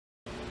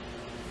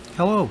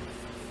Hello,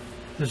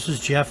 this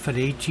is Jeff at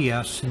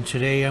ATS, and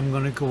today I'm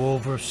going to go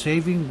over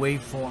saving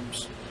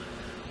waveforms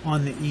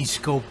on the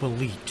eSCOPE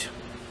Elite.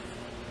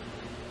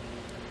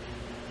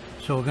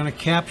 So we're going to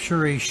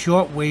capture a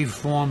short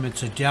waveform.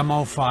 It's a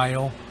demo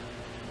file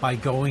by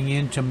going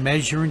into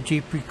Measure and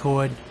Deep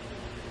Record,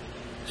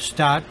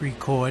 Start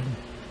Record,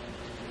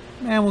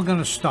 and we're going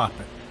to stop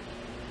it.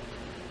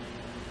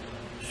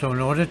 So in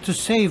order to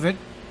save it,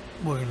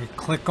 we're going to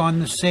click on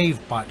the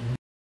Save button.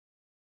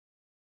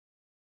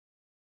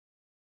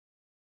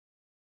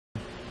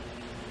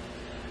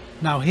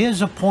 Now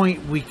here's a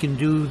point we can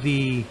do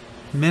the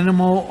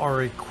minimal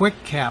or a quick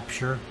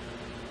capture,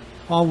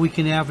 or we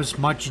can have as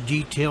much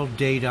detailed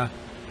data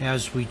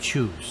as we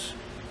choose.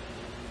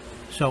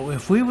 So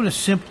if we were to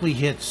simply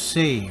hit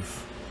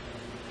save,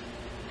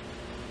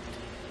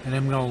 and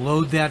I'm going to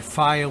load that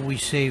file we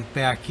saved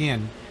back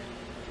in,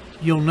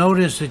 you'll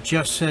notice it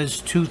just says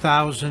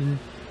 2000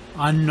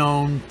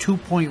 unknown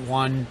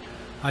 2.1,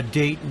 a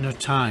date and a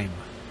time.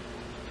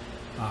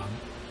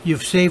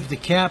 You've saved the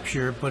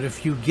capture, but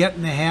if you get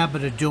in the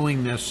habit of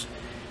doing this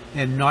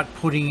and not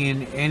putting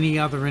in any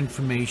other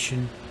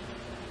information,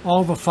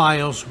 all the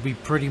files will be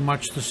pretty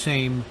much the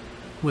same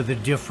with a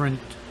different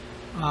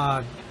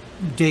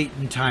date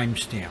and time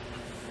stamp.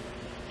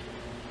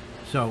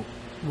 So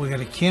we're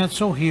going to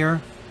cancel here.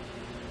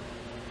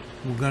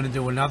 We're going to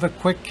do another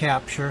quick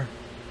capture,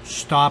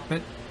 stop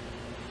it,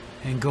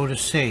 and go to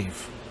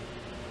save.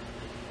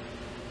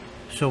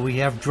 So we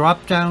have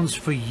drop downs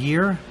for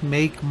year,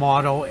 make,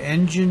 model,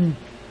 engine,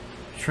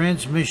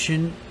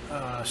 transmission,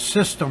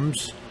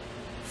 systems,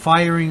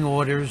 firing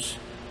orders,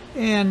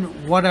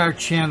 and what our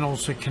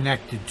channels are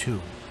connected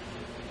to.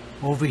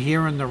 Over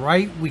here on the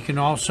right, we can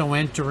also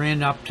enter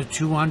in up to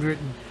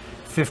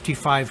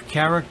 255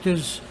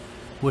 characters,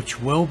 which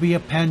will be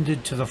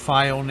appended to the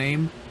file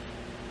name.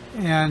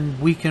 And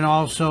we can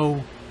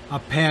also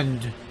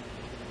append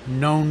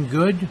known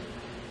good,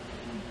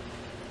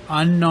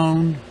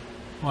 unknown,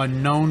 or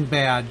known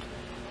bad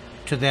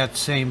to that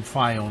same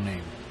file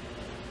name.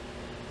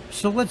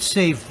 So let's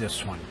save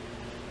this one.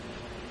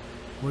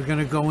 We're going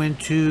to go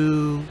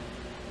into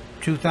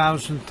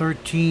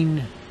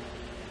 2013,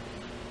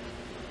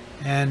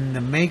 and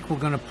the make we're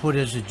going to put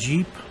as a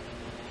Jeep.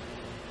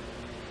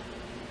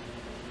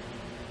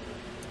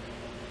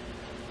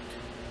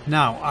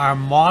 Now our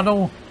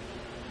model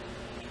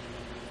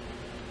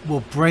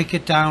will break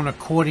it down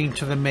according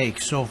to the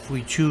make. So if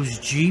we choose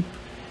Jeep,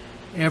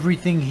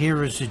 everything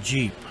here is a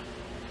Jeep.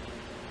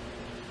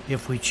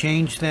 If we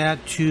change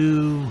that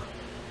to,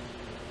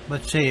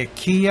 let's say, a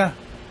Kia,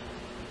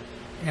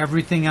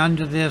 everything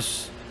under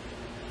this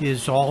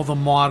is all the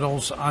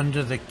models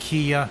under the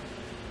Kia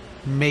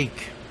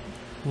make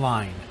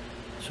line.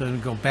 So we'll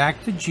go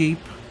back to Jeep,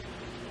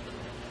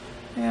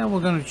 and we're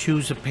going to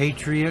choose a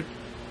Patriot.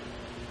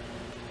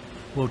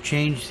 We'll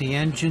change the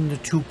engine to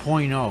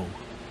 2.0.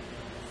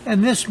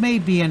 And this may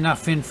be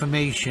enough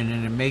information,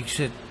 and it makes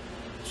it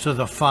so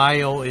the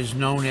file is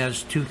known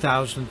as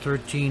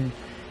 2013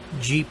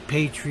 Jeep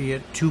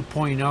Patriot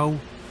 2.0,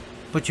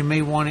 but you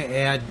may want to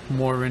add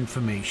more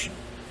information.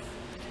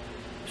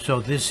 So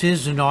this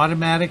is an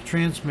automatic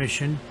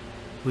transmission.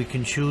 We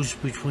can choose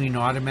between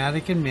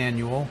automatic and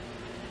manual.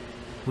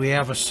 We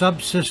have a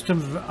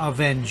subsystem of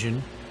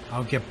engine.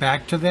 I'll get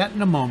back to that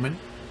in a moment.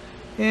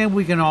 And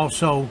we can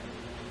also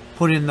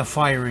put in the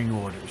firing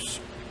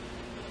orders.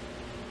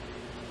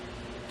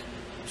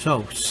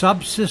 So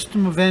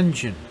subsystem of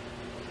engine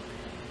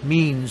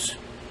means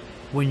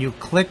when you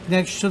click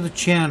next to the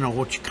channel,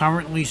 which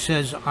currently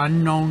says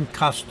unknown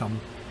custom,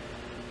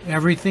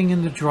 everything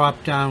in the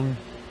drop down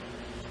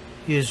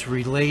is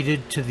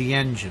related to the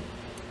engine.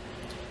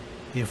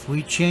 If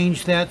we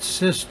change that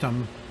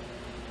system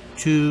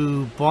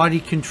to body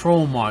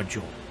control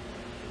module,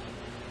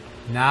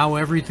 now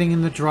everything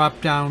in the drop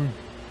down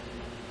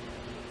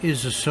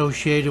is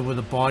associated with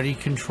a body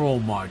control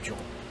module.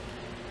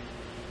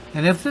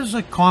 And if there's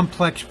a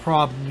complex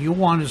problem, you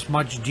want as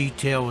much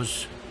detail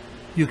as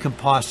you can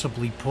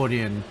possibly put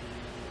in,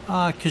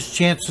 because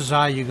chances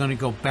are you're going to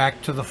go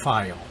back to the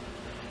file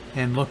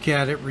and look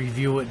at it,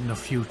 review it in the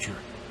future.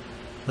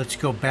 Let's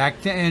go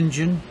back to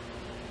engine,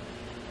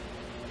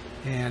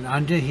 and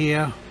under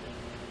here,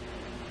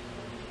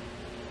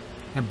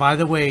 and by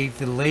the way,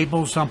 the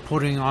labels I'm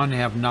putting on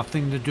have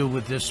nothing to do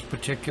with this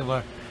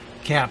particular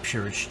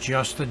capture. It's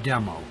just a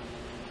demo.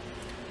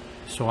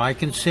 So I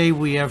can say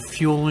we have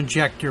fuel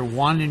injector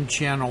 1 in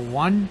channel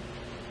 1.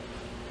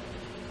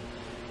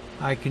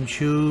 I can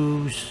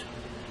choose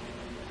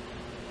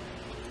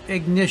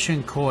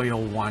ignition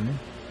coil 1.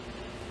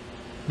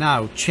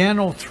 Now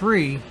channel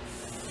 3,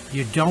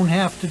 you don't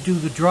have to do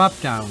the drop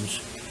downs.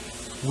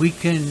 We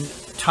can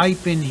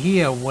type in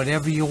here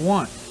whatever you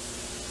want.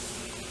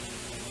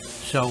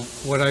 So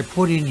what I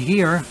put in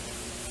here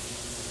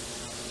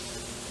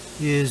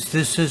is,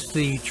 this is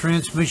the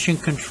transmission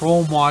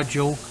control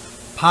module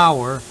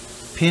power,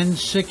 pin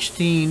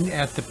 16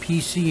 at the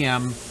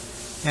PCM,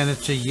 and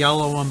it's a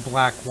yellow and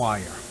black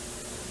wire.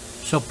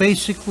 So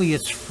basically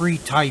it's free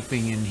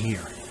typing in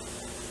here.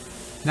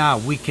 Now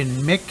we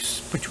can mix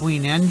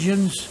between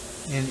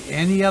engines and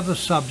any other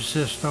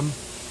subsystem.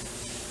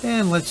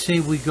 And let's say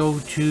we go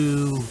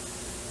to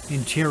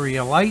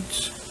interior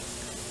lights.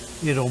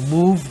 It'll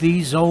move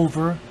these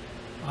over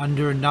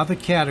under another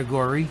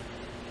category.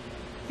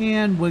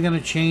 And we're going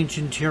to change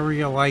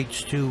interior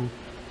lights to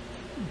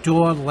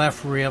door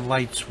left rear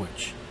light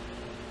switch.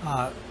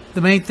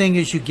 The main thing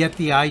is you get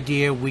the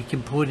idea. We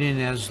can put in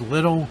as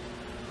little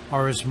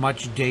or as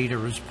much data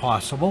as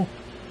possible.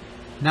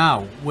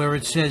 Now, where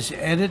it says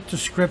edit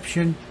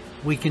description,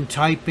 we can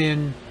type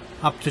in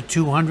up to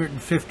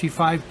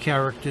 255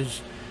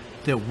 characters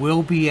that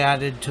will be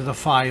added to the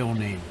file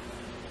name.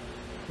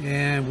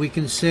 And we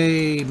can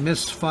say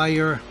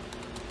misfire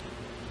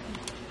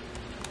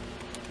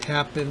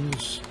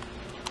happens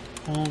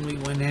only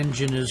when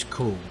engine is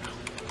cooled.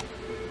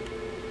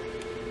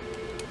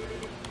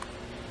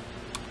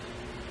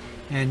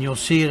 And you'll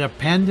see it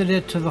appended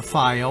it to the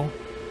file.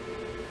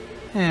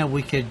 And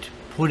we could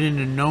put in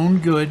a known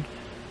good,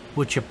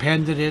 which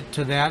appended it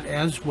to that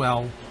as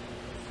well.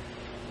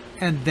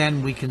 And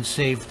then we can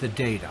save the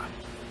data.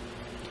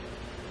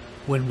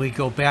 When we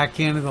go back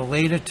in at a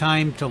later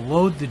time to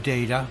load the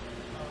data,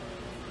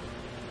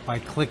 by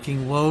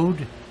clicking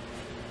load,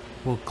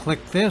 we'll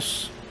click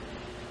this.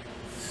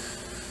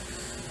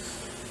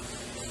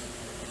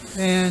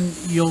 And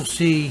you'll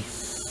see,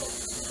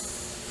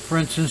 for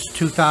instance,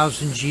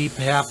 2000 Jeep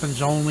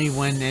happens only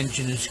when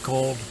engine is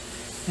cold,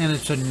 and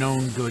it's a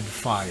known good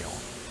file.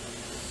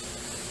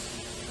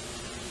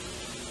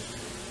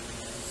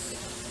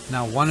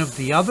 Now, one of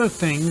the other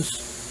things,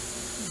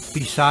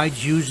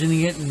 besides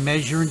using it in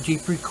measure and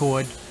deep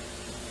record,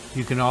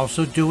 you can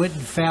also do it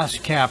in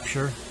fast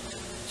capture.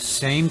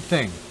 Same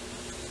thing.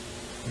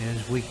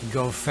 Is we can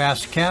go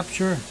fast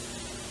capture,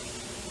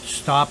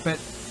 stop it,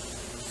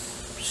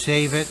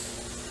 save it.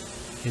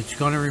 It's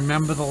going to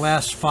remember the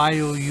last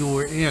file you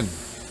were in,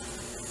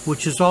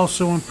 which is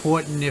also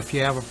important if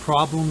you have a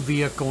problem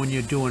vehicle and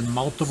you're doing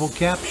multiple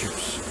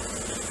captures.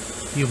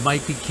 You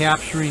might be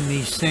capturing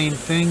these same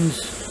things,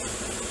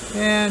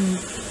 and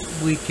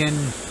we can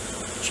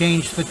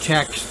change the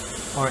text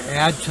or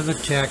add to the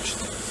text.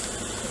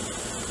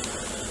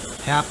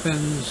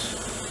 Happens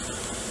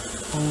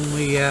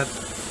only at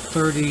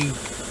 30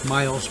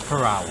 miles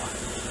per hour.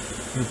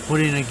 You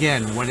put in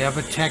again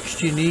whatever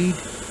text you need,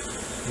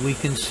 we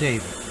can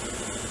save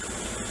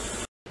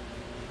it.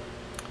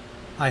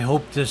 I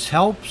hope this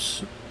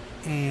helps,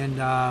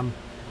 and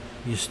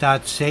you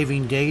start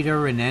saving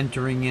data and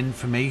entering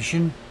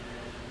information.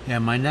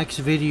 And my next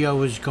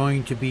video is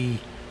going to be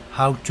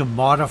how to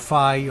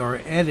modify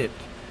or edit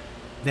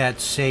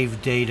that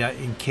saved data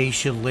in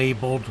case you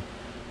labeled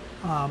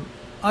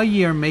a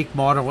year, make,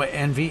 model, or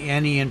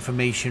any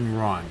information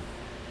wrong.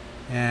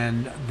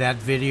 And that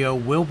video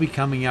will be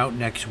coming out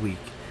next week.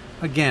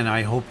 Again,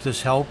 I hope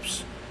this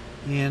helps,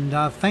 and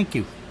thank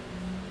you.